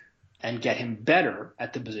catcher and get him better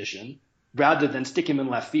at the position rather than stick him in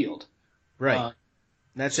left field. Right.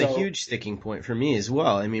 That's a huge sticking point for me as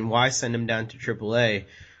well. I mean, why send him down to AAA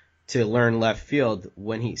to learn left field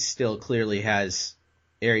when he still clearly has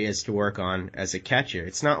areas to work on as a catcher?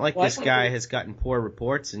 It's not like this guy has gotten poor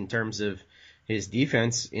reports in terms of his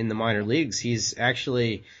defense in the minor leagues. He's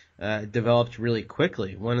actually developed really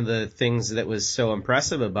quickly. One of the things that was so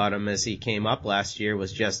impressive about him as he came up last year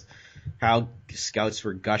was just how scouts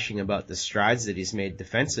were gushing about the strides that he's made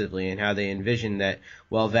defensively and how they envisioned that,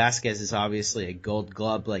 well, Vasquez is obviously a Gold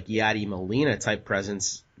Glove like Yadi Molina type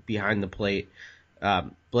presence behind the plate.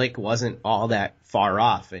 Blake wasn't all that far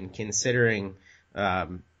off, and considering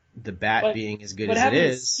the bat being as good as it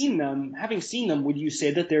is. Having seen them, would you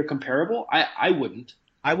say that they're comparable? I wouldn't.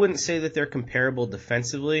 I wouldn't say that they're comparable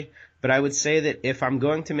defensively, but I would say that if I'm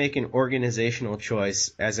going to make an organizational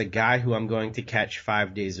choice as a guy who I'm going to catch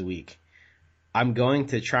 5 days a week, I'm going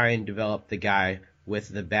to try and develop the guy with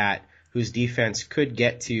the bat whose defense could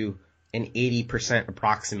get to an 80%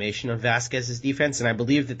 approximation of Vasquez's defense, and I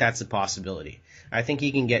believe that that's a possibility. I think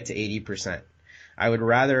he can get to 80%. I would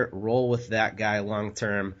rather roll with that guy long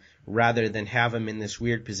term rather than have him in this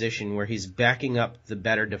weird position where he's backing up the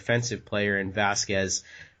better defensive player in Vasquez,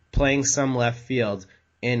 playing some left field,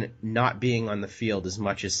 and not being on the field as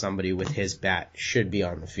much as somebody with his bat should be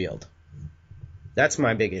on the field. That's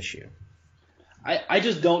my big issue. I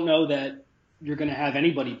just don't know that you're going to have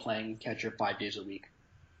anybody playing catcher 5 days a week.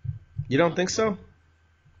 You don't think so?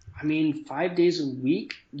 5 days a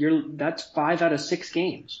week, that's 5 out of 6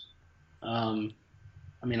 games. I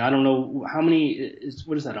don't know how many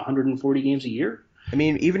what is that, 140 games a year?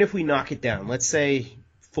 Even if we knock it down, let's say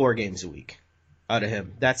 4 games a week out of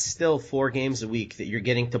him, that's still 4 games a week that you're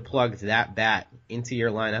getting to plug that bat into your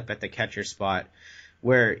lineup at the catcher spot,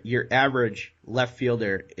 where your average left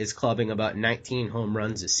fielder is clubbing about 19 home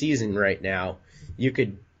runs a season right now. You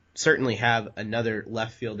could certainly have another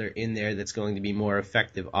left fielder in there that's going to be more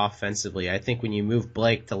effective offensively. I think when you move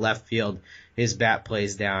Blake to left field, his bat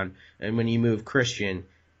plays down, and when you move Christian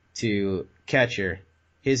to catcher,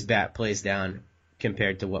 his bat plays down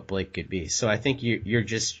compared to what Blake could be. So I think you're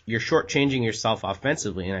shortchanging yourself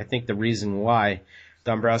offensively, and I think the reason why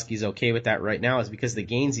Dombrowski's okay with that right now is because the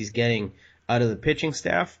gains he's getting out of the pitching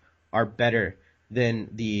staff are better than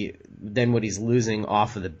what he's losing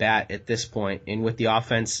off of the bat at this point. And with the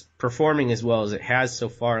offense performing as well as it has so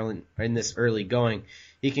far in this early going,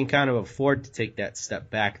 he can kind of afford to take that step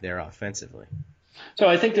back there offensively. So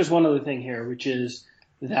I think there's one other thing here, which is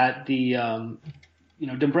that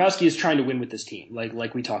Dombrowski is trying to win with this team,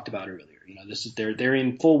 like we talked about earlier. They're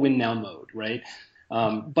in full win now mode, right?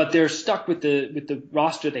 But they're stuck with the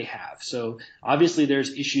roster they have. So obviously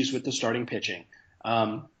there's issues with the starting pitching.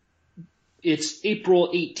 It's April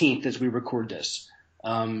 18th as we record this.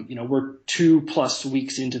 We're 2+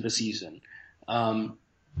 weeks into the season.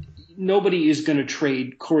 Nobody is going to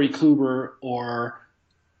trade Corey Kluber or,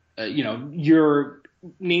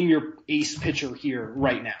 name your ace pitcher here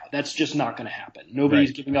right now. That's just not going to happen.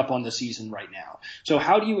 Nobody's giving up on the season right now. So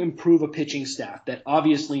how do you improve a pitching staff that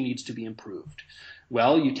obviously needs to be improved?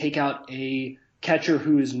 Well, you take out a catcher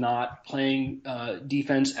who is not playing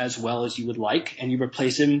defense as well as you would like, and you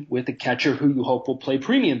replace him with a catcher who you hope will play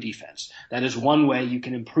premium defense. That is one way you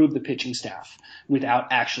can improve the pitching staff without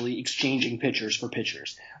actually exchanging pitchers for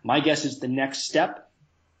pitchers. My guess is the next step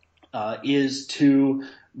is to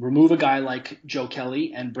remove a guy like Joe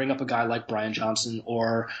Kelly and bring up a guy like Brian Johnson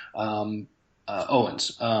or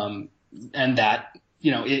Owens. And that,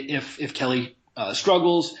 if Kelly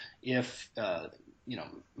struggles, if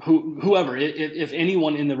whoever, if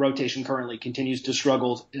anyone in the rotation currently continues to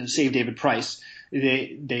struggle, save David Price,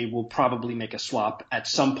 they will probably make a swap at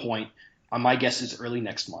some point. My guess is early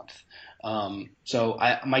next month. So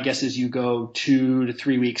my guess is you go 2 to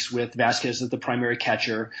 3 weeks with Vasquez as the primary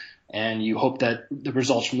catcher, and you hope that the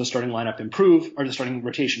results from the starting lineup improve, or the starting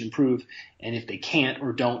rotation improve. And if they can't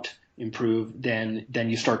or don't improve, then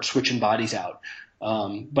you start switching bodies out.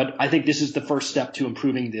 But I think this is the first step to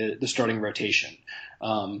improving the starting rotation.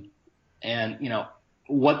 And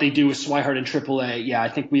what they do with Swihart in AAA, yeah, I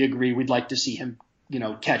think we agree. We'd like to see him,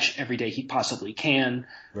 catch every day he possibly can.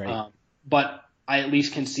 Right. But I at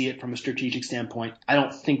least can see it from a strategic standpoint. I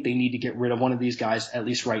don't think they need to get rid of one of these guys, at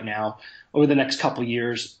least right now. Over the next couple of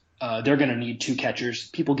years, they're going to need 2 catchers.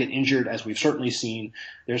 People get injured, as we've certainly seen.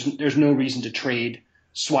 There's no reason to trade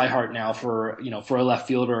Swihart now for a left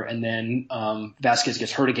fielder, and then Vasquez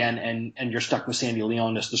gets hurt again, and you're stuck with Sandy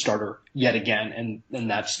Leon as the starter yet again,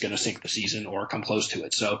 and that's going to sink the season or come close to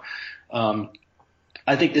it. So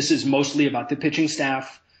I think this is mostly about the pitching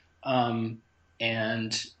staff,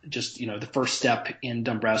 and just the first step in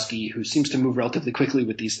Dombrowski, who seems to move relatively quickly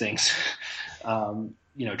with these things,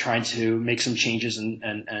 trying to make some changes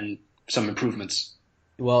and some improvements.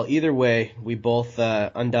 Well, either way, we both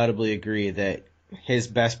undoubtedly agree that his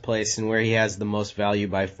best place and where he has the most value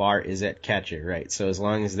by far is at catcher, right? So as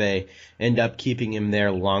long as they end up keeping him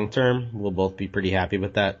there long term, we'll both be pretty happy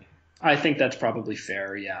with that. I think that's probably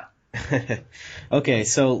fair, yeah. Okay,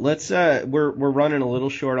 so let's we're running a little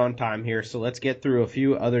short on time here, so let's get through a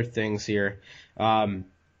few other things here. A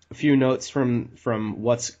few notes from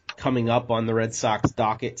what's coming up on the Red Sox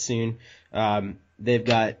docket soon. They've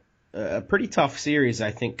got a pretty tough series,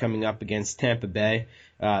 I think, coming up against Tampa Bay.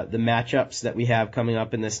 The matchups that we have coming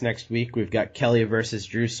up in this next week, we've got Kelly versus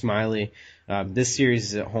Drew Smyly. This series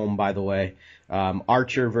is at home, by the way.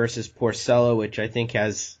 Archer versus Porcello, which I think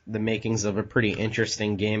has the makings of a pretty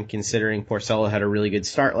interesting game, considering Porcello had a really good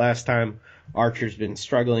start last time. Archer's been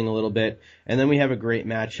struggling a little bit. And then we have a great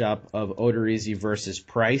matchup of Odorizzi versus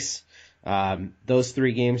Price. Those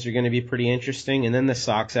 3 games are going to be pretty interesting. And then the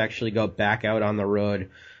Sox actually go back out on the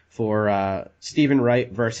road for Stephen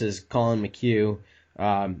Wright versus Colin McHugh,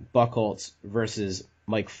 Buchholz versus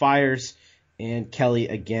Mike Fiers, and Kelly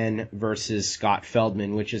again versus Scott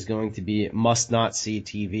Feldman, which is going to be must-not-see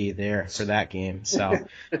TV there for that game. So,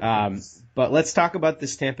 but let's talk about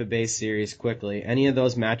this Tampa Bay series quickly. Any of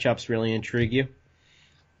those matchups really intrigue you?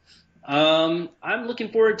 I'm looking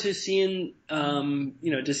forward to seeing,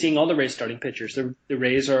 seeing all the Rays starting pitchers. The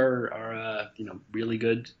Rays are really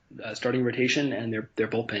good starting rotation, and their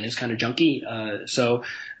bullpen is kind of junky. So,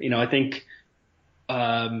 I think,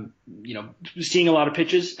 seeing a lot of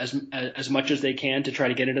pitches as much as they can to try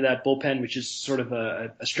to get into that bullpen, which is sort of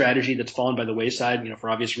a strategy that's fallen by the wayside, for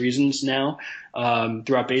obvious reasons now,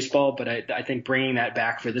 throughout baseball. But I think bringing that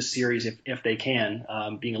back for this series, if they can,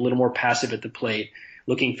 being a little more passive at the plate,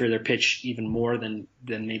 looking for their pitch even more than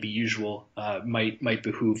maybe usual, might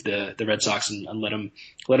behoove the Red Sox and let them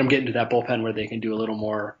get into that bullpen where they can do a little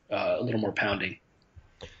more pounding.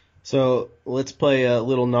 So let's play a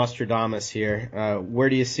little Nostradamus here. Where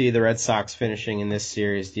do you see the Red Sox finishing in this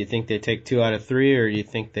series? Do you think they take 2 out of 3, or do you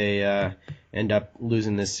think they end up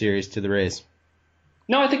losing this series to the Rays?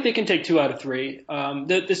 No, I think they can take 2 out of 3.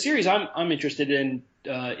 The series I'm interested in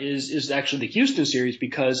is actually the Houston series,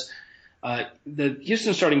 because the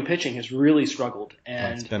Houston starting pitching has really struggled,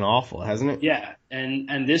 and it's been awful, hasn't it? Yeah,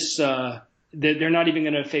 and this they're not even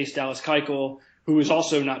going to face Dallas Keuchel, who has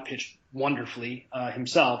also not pitched wonderfully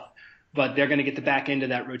himself, but they're going to get the back end of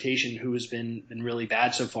that rotation, who has been really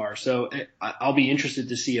bad so far. So I'll be interested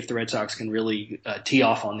to see if the Red Sox can really tee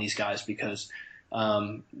off on these guys, because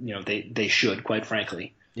they should, quite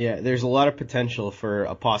frankly. Yeah, there's a lot of potential for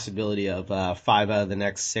a possibility of 5 out of the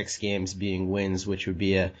next 6 games being wins, which would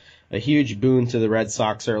be a huge boon to the Red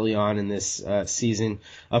Sox early on in this season.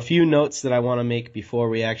 A few notes that I want to make before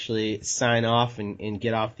we actually sign off and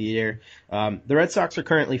get off the air. The Red Sox are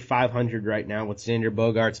currently .500 right now, with Xander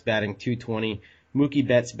Bogaerts batting .220, Mookie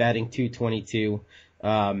Betts batting .222,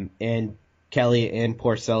 and Kelly and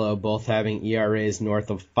Porcello both having ERAs north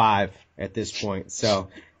of 5 at this point. So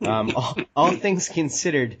all things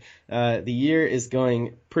considered, the year is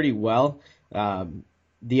going pretty well.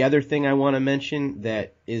 The other thing I want to mention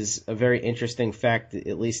that is a very interesting fact,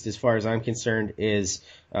 at least as far as I'm concerned, is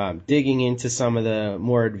digging into some of the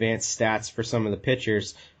more advanced stats for some of the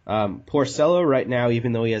pitchers. Porcello right now,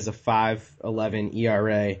 even though he has a 5.11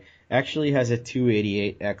 ERA, actually has a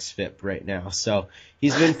 2.88 xFIP right now. So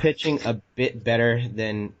he's been pitching a bit better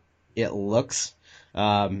than it looks.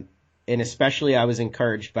 And especially I was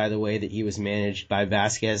encouraged by the way that he was managed by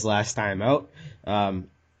Vasquez last time out.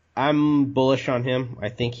 I'm bullish on him. I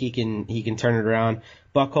think he can turn it around.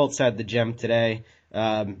 Buchholz had the gem today.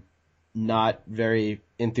 Not very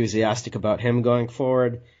enthusiastic about him going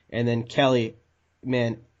forward. And then Kelly,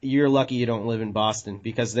 man, you're lucky you don't live in Boston,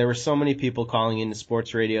 because there were so many people calling into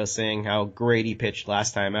sports radio saying how great he pitched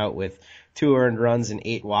last time out with 2 earned runs and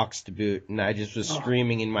 8 walks to boot. And I just was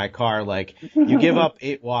screaming in my car, like, you give up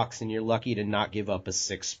 8 walks and you're lucky to not give up a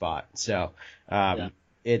 6th spot. So,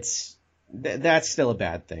 that's still a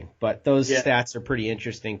bad thing. But those stats are pretty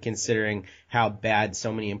interesting considering how bad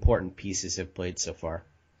so many important pieces have played so far.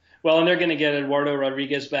 Well, and they're going to get Eduardo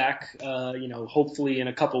Rodriguez back, hopefully in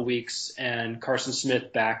a couple weeks, and Carson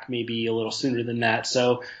Smith back maybe a little sooner than that.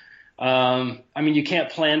 So, you can't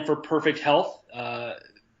plan for perfect health. There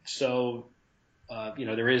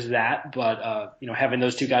is that, but, having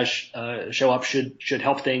those 2 guys show up should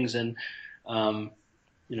help things. And, I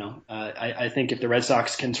think if the Red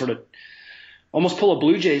Sox can sort of almost pull a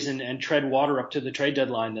Blue Jays and tread water up to the trade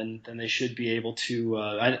deadline, then they should be able to,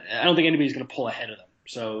 I don't think anybody's going to pull ahead of them.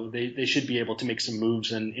 So they should be able to make some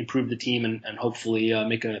moves and improve the team and hopefully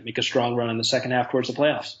make a strong run in the second half towards the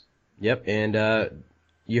playoffs. Yep, and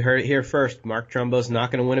you heard it here first. Mark Trumbo's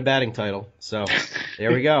not going to win a batting title. So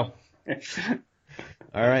there we go.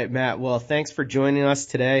 All right, Matt. Well, thanks for joining us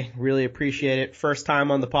today. Really appreciate it. First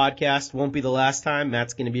time on the podcast. Won't be the last time.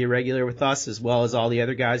 Matt's going to be a regular with us as well as all the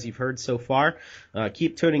other guys you've heard so far.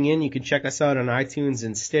 Keep tuning in. You can check us out on iTunes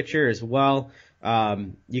and Stitcher as well.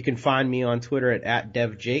 You can find me on Twitter at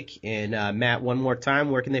DevJake. And Matt, one more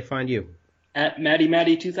time, where can they find you? At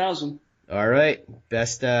MattyMatty2000. All right.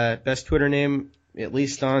 Best Twitter name, at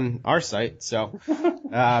least on our site. So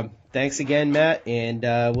thanks again, Matt, and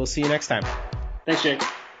we'll see you next time. Thanks, Jake.